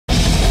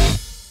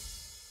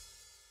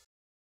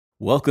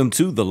Welcome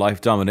to the Life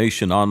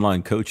Domination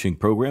Online Coaching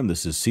Program.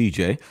 This is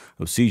CJ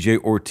of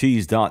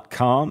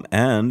cjortiz.com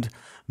and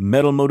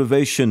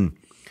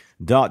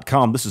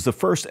metalmotivation.com. This is the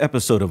first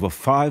episode of a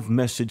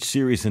 5-message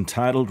series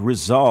entitled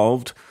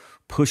Resolved,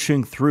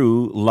 Pushing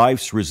Through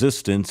Life's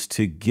Resistance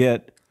to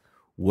Get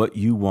What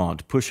You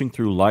Want. Pushing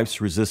through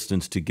life's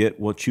resistance to get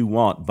what you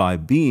want by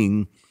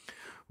being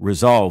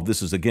resolved.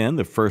 This is, again,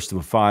 the first of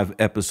a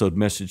 5-episode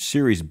message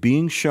series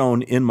being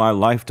shown in my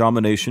Life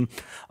Domination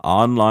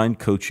online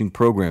coaching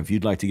program. If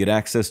you'd like to get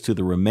access to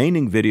the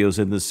remaining videos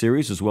in this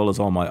series, as well as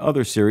all my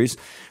other series,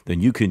 then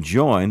you can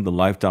join the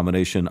Life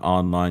Domination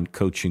online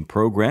coaching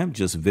program.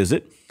 Just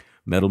visit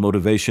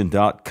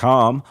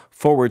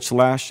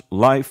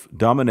metalmotivation.com/life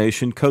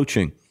domination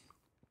coaching.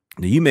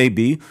 Now, you may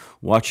be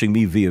watching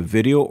me via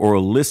video or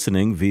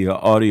listening via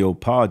audio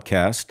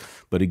podcast,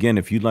 but again,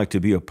 if you'd like to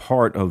be a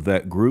part of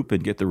that group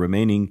and get the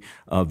remaining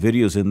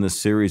videos in this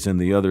series and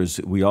the others,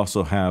 we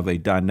also have a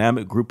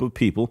dynamic group of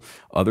people,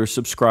 other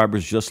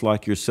subscribers just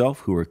like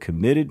yourself, who are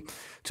committed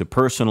to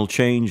personal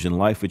change and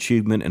life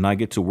achievement, and I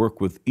get to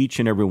work with each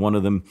and every one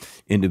of them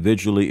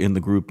individually in the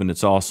group, and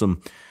it's awesome.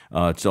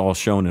 It's all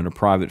shown in a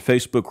private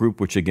Facebook group,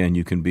 which, again,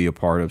 you can be a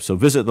part of. So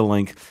visit the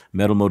link,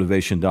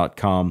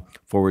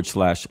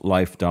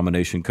 metalmotivation.com/life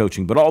domination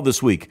coaching. But all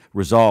this week,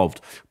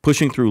 resolved,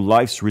 pushing through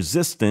life's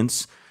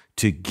resistance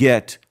to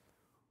get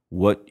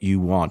what you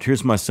want.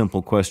 Here's my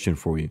simple question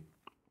for you.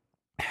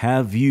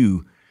 Have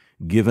you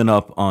given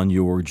up on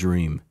your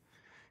dream?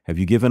 Have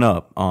you given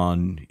up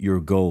on your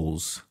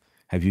goals?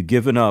 Have you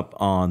given up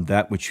on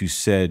that which you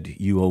said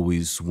you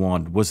always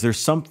wanted? Was there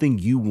something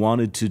you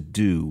wanted to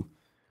do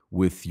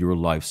with your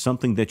life,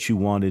 something that you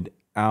wanted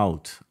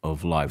out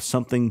of life,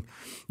 something,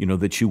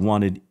 that you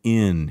wanted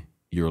in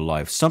your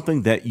life,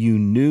 something that you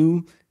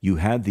knew you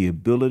had the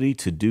ability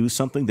to do,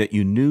 something that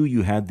you knew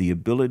you had the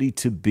ability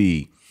to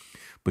be,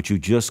 but you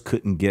just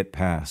couldn't get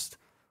past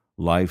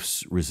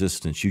life's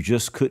resistance. You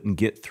just couldn't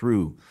get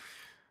through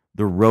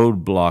the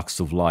roadblocks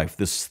of life,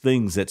 these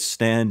things that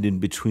stand in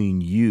between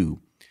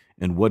you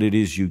and what it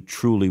is you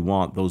truly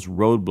want, those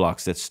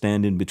roadblocks that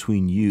stand in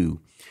between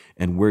you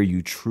and where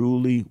you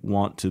truly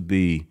want to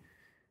be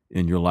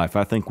in your life.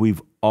 I think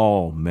we've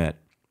all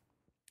met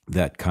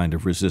that kind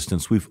of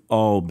resistance. We've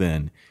all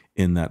been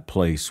in that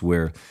place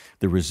where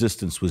the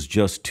resistance was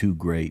just too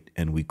great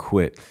and we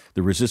quit.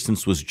 The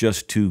resistance was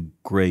just too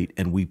great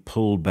and we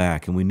pulled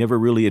back, and we never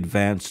really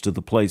advanced to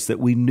the place that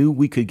we knew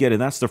we could get.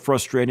 And that's the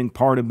frustrating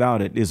part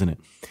about it, isn't it?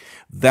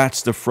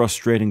 That's the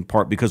frustrating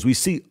part, because we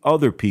see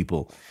other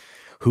people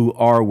who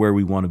are where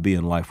we want to be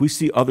in life. We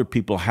see other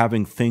people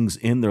having things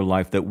in their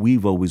life that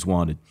we've always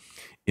wanted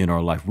in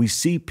our life. We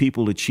see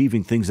people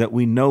achieving things that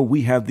we know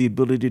we have the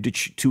ability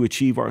to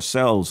achieve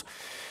ourselves.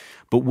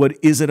 But what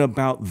is it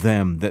about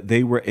them that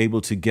they were able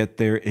to get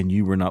there and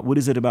you were not? What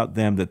is it about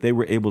them that they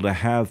were able to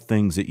have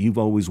things that you've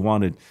always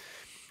wanted?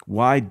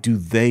 Why do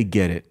they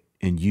get it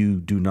and you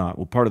do not?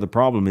 Well, part of the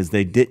problem is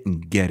they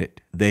didn't get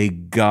it. They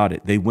got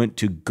it. They went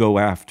to go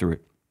after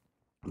it.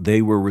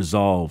 They were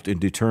resolved and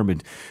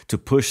determined to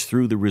push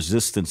through the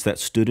resistance that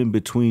stood in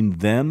between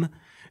them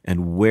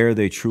and where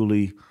they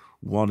truly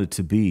wanted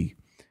to be.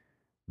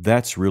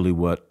 That's really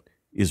what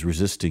is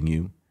resisting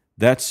you.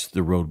 That's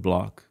the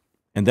roadblock.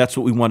 And that's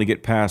what we want to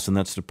get past, and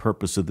that's the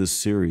purpose of this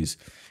series,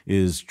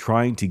 is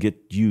trying to get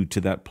you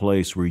to that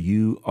place where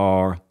you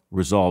are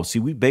resolved. See,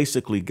 we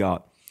basically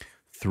got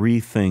 3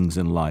 things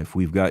in life.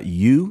 We've got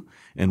you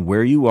and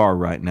where you are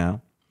right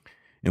now.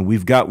 And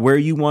we've got where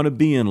you want to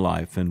be in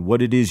life and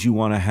what it is you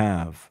want to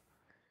have.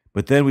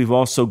 But then we've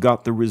also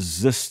got the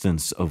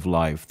resistance of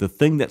life, the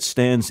thing that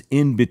stands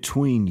in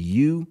between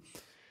you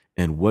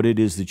and what it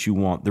is that you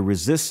want, the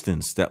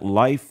resistance that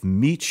life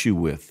meets you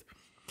with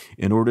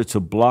in order to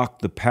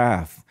block the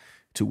path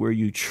to where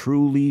you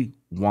truly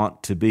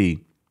want to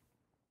be.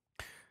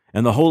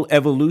 And the whole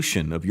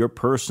evolution of your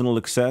personal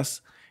success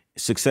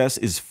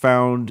is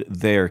found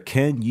there.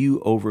 Can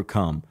you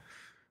overcome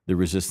the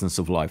resistance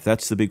of life?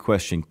 That's the big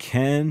question.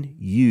 Can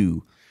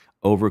you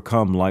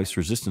overcome life's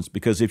resistance?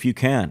 Because if you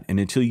can, and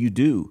until you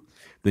do,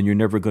 then you're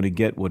never going to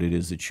get what it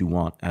is that you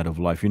want out of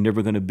life. You're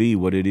never going to be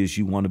what it is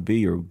you want to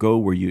be or go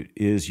where it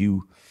is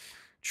you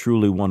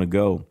truly want to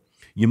go.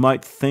 You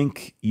might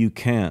think you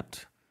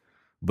can't,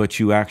 but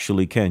you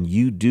actually can.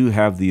 You do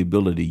have the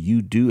ability.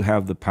 You do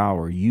have the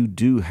power. You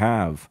do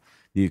have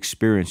the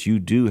experience. You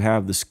do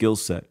have the skill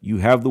set. You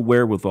have the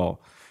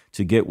wherewithal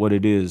to get what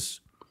it is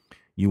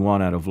you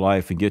want out of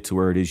life and get to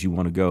where it is you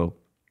want to go.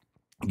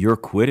 Your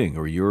quitting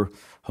or your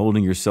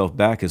holding yourself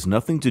back has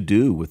nothing to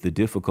do with the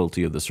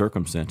difficulty of the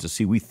circumstances.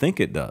 See, we think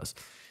it does.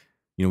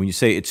 When you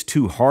say it's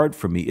too hard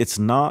for me, it's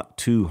not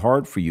too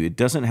hard for you. It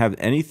doesn't have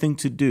anything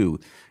to do.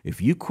 If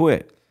you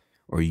quit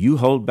or you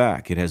hold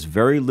back, it has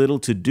very little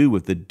to do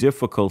with the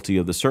difficulty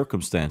of the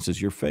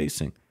circumstances you're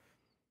facing,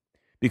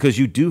 because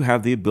you do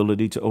have the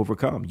ability to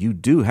overcome. You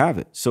do have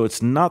it. So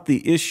it's not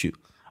the issue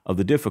of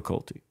the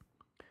difficulty.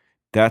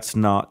 That's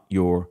not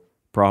your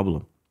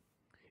problem.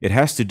 It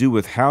has to do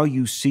with how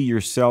you see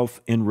yourself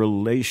in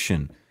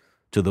relation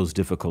to those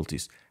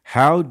difficulties.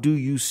 How do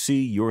you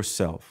see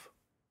yourself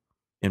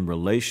in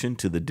relation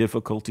to the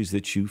difficulties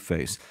that you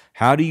face?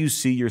 How do you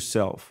see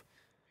yourself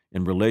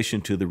in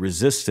relation to the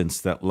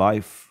resistance that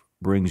life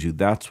brings you?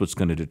 That's what's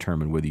going to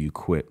determine whether you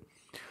quit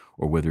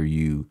or whether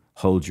you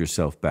hold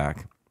yourself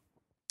back.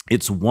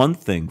 It's one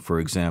thing, for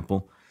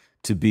example,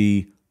 to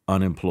be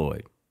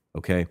unemployed,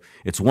 okay?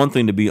 It's one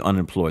thing to be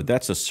unemployed.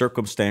 That's a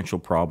circumstantial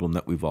problem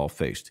that we've all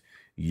faced.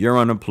 You're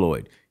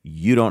unemployed.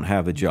 You don't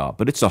have a job.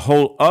 But it's a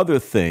whole other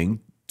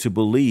thing to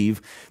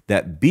believe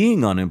that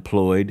being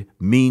unemployed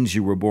means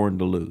you were born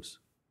to lose.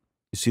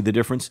 You see the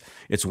difference?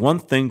 It's one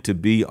thing to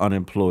be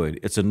unemployed.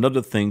 It's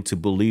another thing to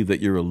believe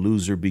that you're a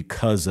loser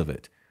because of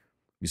it.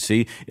 You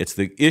see, it's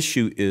the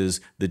issue is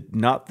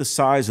not the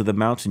size of the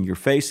mountain you're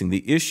facing.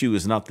 The issue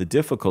is not the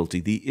difficulty.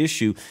 The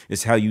issue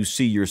is how you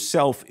see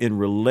yourself in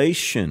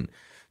relation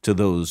to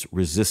those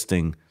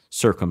resisting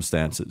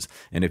circumstances.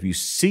 And if you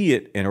see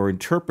it or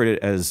interpret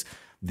it as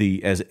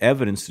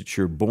evidence that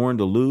you're born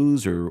to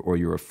lose or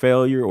you're a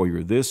failure or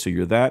you're this or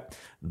you're that,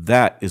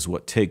 that is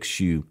what takes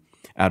you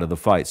out of the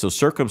fight. So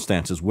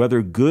circumstances,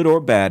 whether good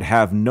or bad,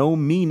 have no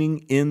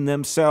meaning in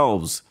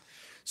themselves.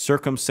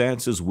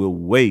 Circumstances will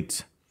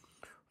wait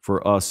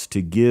for us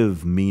to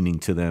give meaning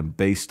to them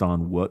based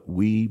on what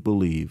we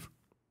believe.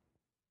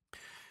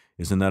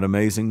 Isn't that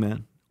amazing,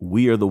 man?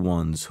 We are the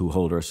ones who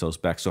hold ourselves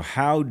back. So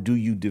how do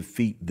you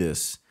defeat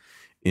this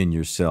in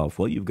yourself?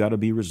 Well, you've got to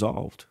be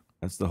resolved.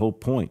 That's the whole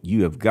point.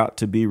 You have got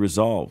to be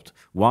resolved.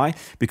 Why?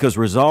 Because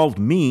resolved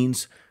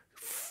means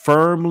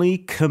firmly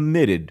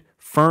committed,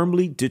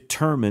 firmly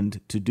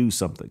determined to do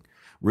something.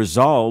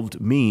 Resolved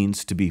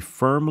means to be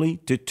firmly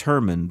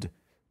determined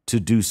to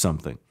do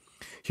something.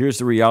 Here's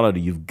the reality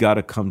you've got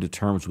to come to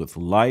terms with.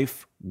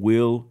 Life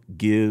will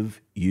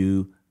give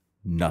you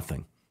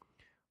nothing.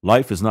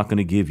 Life is not going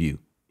to give you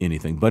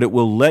anything, but it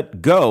will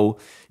let go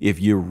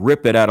if you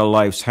rip it out of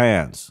life's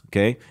hands,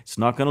 okay? It's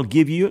not going to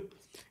give you it.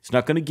 It's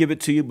not going to give it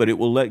to you, but it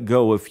will let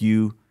go if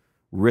you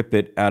rip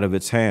it out of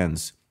its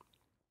hands.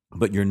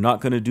 But you're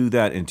not going to do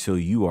that until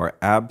you are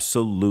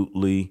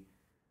absolutely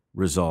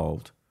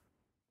resolved.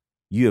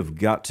 You have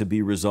got to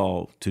be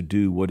resolved to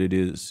do what it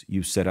is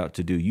you set out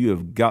to do. You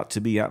have got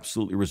to be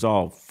absolutely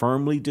resolved,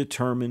 firmly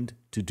determined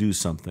to do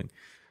something.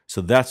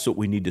 So that's what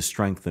we need to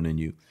strengthen in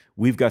you.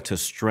 We've got to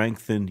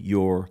strengthen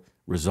your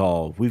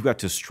resolve. We've got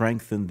to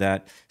strengthen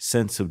that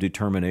sense of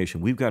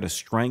determination. We've got to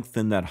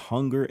strengthen that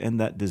hunger and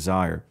that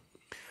desire.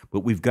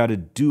 But we've got to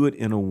do it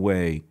in a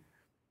way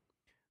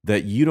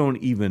that you don't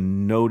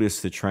even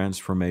notice the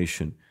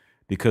transformation,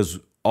 because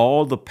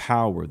all the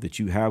power that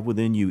you have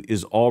within you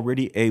is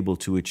already able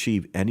to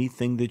achieve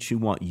anything that you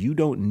want. You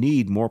don't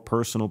need more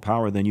personal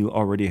power than you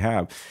already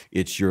have.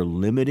 It's your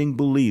limiting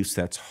beliefs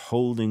that's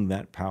holding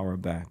that power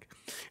back.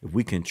 If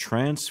we can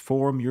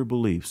transform your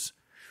beliefs,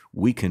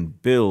 we can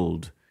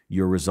build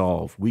your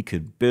resolve. We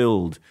could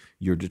build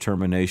your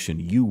determination.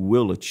 You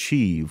will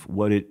achieve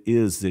what it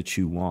is that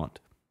you want.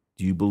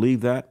 Do you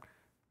believe that?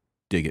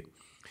 Dig it.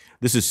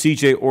 This is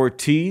CJ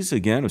Ortiz,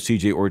 again, of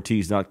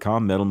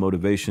cjortiz.com,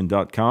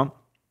 metalmotivation.com.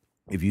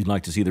 If you'd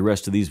like to see the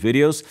rest of these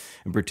videos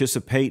and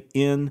participate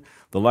in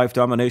the Life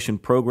Domination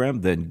Program,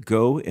 then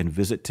go and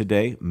visit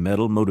today,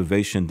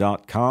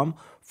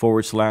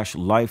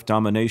 metalmotivation.com/Life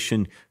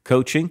Domination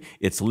Coaching.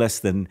 It's less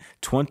than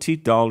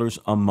 $20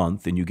 a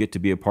month, and you get to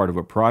be a part of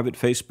a private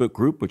Facebook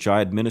group, which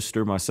I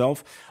administer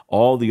myself.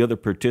 All the other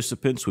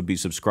participants would be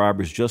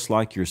subscribers just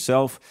like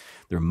yourself.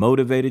 They're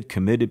motivated,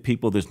 committed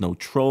people. There's no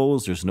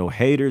trolls. There's no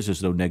haters.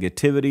 There's no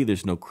negativity.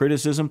 There's no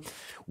criticism.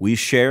 We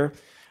share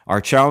our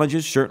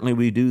challenges, certainly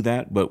we do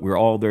that, but we're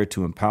all there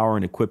to empower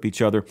and equip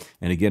each other.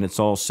 And again, it's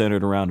all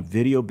centered around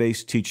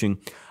video-based teaching.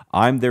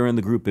 I'm there in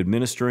the group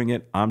administering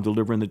it. I'm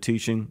delivering the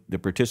teaching. The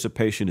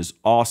participation is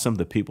awesome.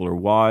 The people are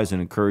wise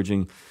and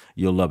encouraging.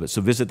 You'll love it.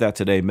 So visit that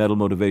today,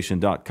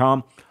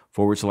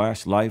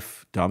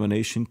 metalmotivation.com/Life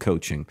Domination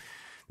Coaching.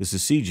 This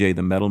is CJ,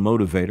 the Metal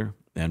Motivator.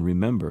 And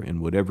remember,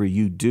 in whatever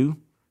you do,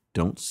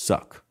 don't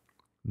suck.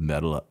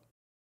 Metal up.